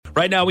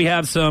Right now we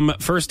have some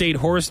first date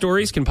horror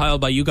stories compiled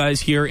by you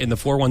guys here in the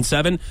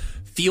 417.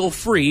 Feel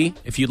free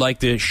if you'd like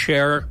to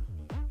share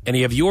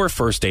any of your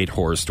first date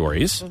horror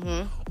stories.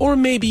 Mm-hmm. Or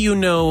maybe you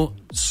know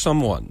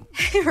someone.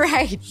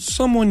 Right.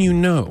 Someone you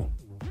know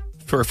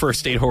for a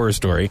first date horror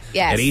story.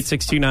 Yes. At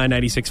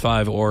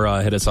 862-996-5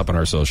 or hit us up on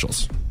our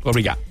socials. What do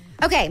we got?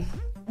 Okay.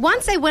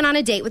 Once I went on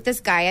a date with this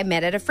guy I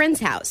met at a friend's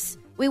house.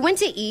 We went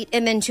to eat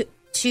and then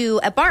to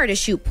a bar to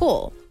shoot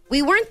pool.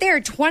 We weren't there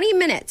 20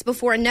 minutes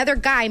before another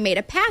guy made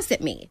a pass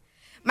at me.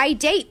 My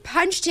date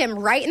punched him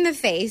right in the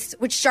face,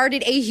 which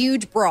started a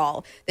huge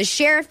brawl. The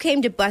sheriff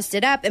came to bust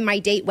it up, and my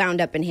date wound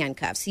up in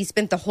handcuffs. He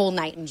spent the whole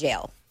night in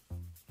jail.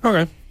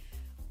 Okay.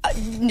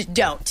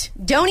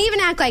 Don't even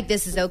act like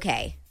this is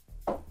okay.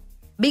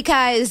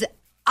 Because is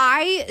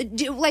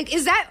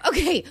that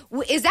okay?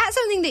 Is that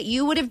something that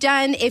you would have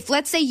done if,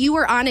 let's say, you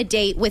were on a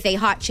date with a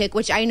hot chick,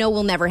 which I know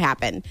will never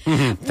happen?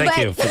 Mm-hmm. Thank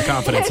you for the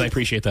confidence. I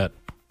appreciate that.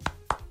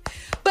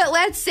 But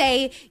let's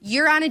say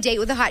you're on a date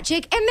with a hot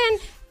chick, and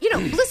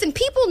then, listen,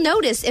 people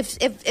notice if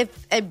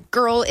a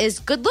girl is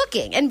good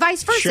looking and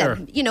vice versa. Sure.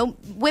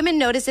 Women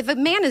notice if a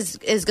man is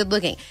good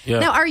looking. Yeah.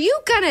 Now, are you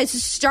going to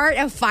start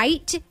a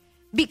fight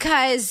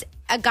because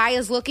a guy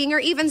is looking, or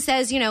even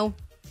says, even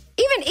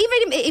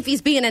if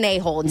he's being an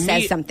a-hole and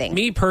says something?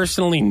 Me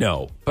personally,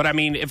 no. But I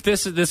mean, if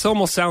this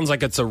almost sounds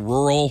like it's a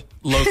rural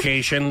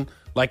location,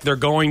 like they're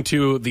going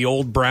to the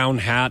old brown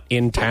hat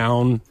in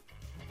town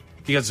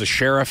because the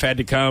sheriff had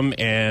to come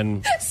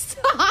and...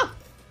 Stop!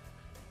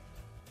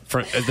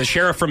 The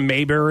sheriff from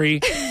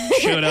Mayberry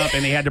showed up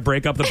and they had to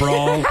break up the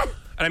brawl.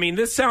 I mean,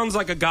 this sounds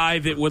like a guy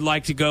that would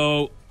like to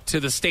go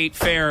to the state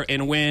fair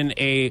and win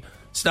a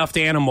stuffed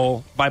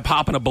animal by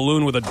popping a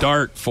balloon with a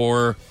dart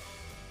for...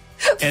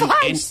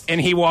 And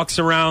he walks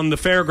around the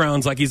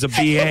fairgrounds like he's a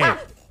BA.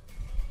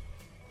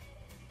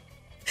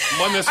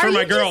 Won this for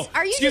my girl.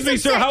 Excuse me,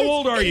 sir, how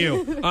old are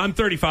you? I'm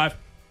 35.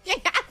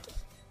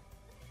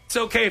 It's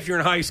okay if you're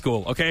in high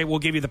school, okay? We'll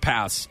give you the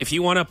pass. If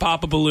you want to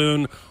pop a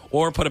balloon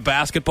or put a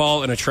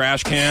basketball in a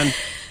trash can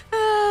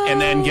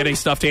and then get a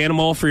stuffed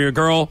animal for your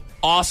girl,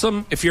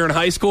 awesome. If you're in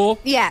high school,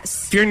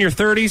 yes. If you're in your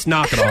 30s,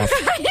 knock it off.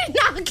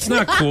 It's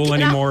not cool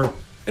anymore.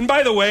 And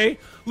by the way,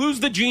 lose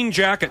the jean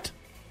jacket.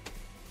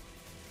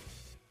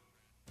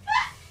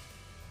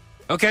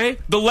 Okay?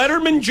 The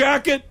Letterman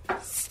jacket.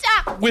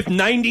 Stop. With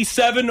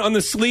 97 on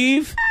the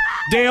sleeve.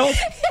 Dale.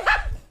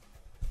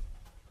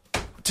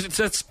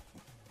 That's...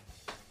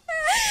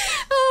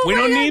 Oh, we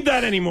don't need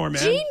that anymore,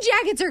 man. Jean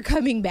jackets are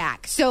coming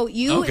back, so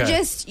you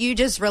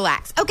just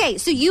relax. Okay,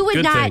 so you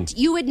would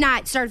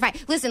not start a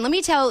fight. Listen, let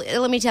me tell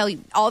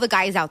you, all the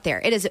guys out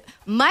there, it is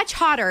much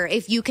hotter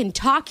if you can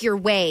talk your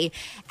way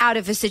out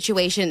of a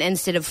situation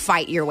instead of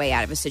fight your way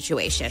out of a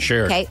situation.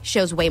 Sure. Okay,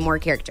 shows way more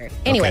character.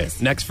 Anyways,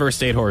 okay, next first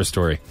date horror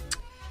story.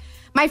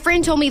 My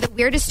friend told me the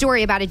weirdest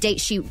story about a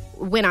date she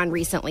went on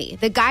recently.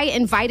 The guy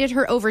invited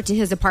her over to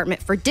his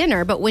apartment for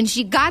dinner, but when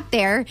she got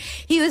there,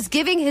 he was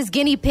giving his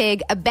guinea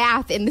pig a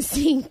bath in the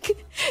sink.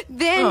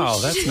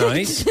 That's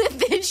nice.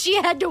 Then she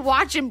had to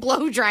watch him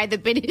blow dry the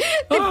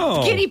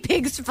guinea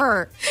pig's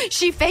fur.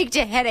 She faked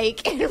a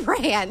headache and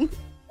ran.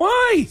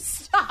 Why?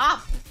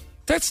 Stop.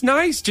 That's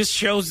nice. Just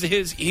shows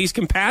he's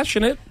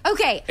compassionate.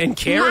 Okay. And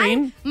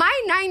caring.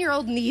 My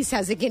 9-year-old niece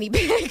has a guinea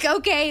pig.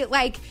 Okay,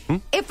 like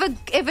if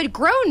a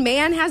grown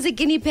man has a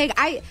guinea pig,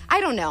 I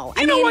don't know.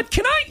 You know what?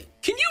 Can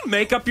you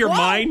make up your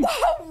mind?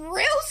 Whoa,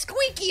 real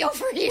squeaky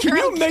over here. Can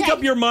you make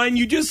up your mind?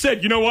 You just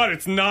said, you know what?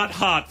 It's not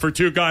hot for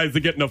two guys to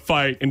get in a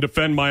fight and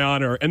defend my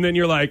honor. And then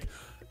you're like,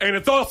 and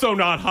it's also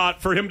not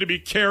hot for him to be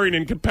caring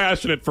and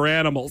compassionate for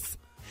animals.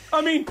 I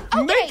mean,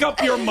 make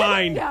up your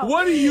mind. No.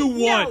 What do you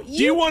want? Do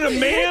you want a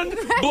man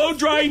blow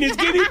drying his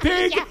guinea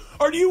pig? Yeah.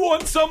 Or do you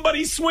want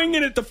somebody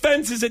swinging at the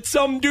fences at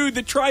some dude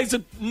that tries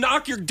to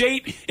knock your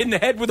date in the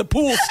head with a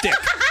pool stick?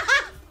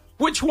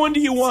 Which one do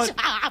you want?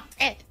 Stop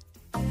it.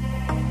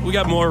 We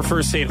got more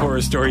first date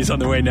horror stories on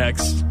the way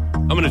next.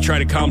 I'm going to try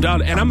to calm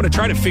down, and I'm going to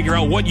try to figure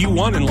out what you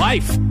want in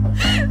life.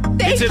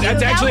 That's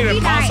actually an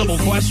impossible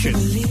question.